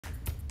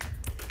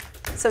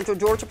Central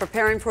Georgia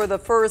preparing for the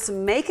first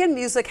Macon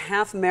Music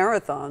Half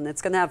Marathon.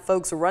 It's going to have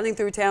folks running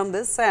through town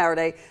this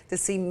Saturday to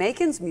see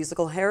Macon's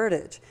musical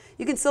heritage.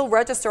 You can still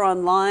register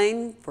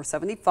online for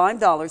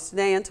 $75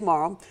 today and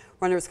tomorrow.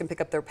 Runners can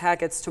pick up their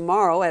packets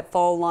tomorrow at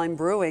Fall Line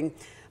Brewing.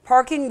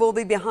 Parking will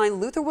be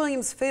behind Luther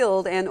Williams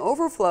Field, and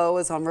overflow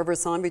is on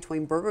Riverside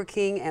between Burger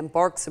King and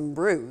Barks and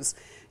Brews.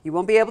 You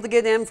won't be able to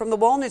get in from the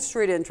Walnut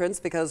Street entrance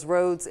because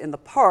roads in the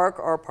park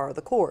are part of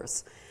the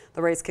course.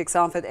 The race kicks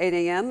off at 8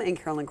 a.m. in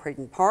Carolyn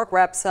Creighton Park,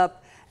 wraps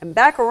up and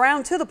back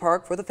around to the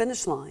park for the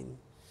finish line.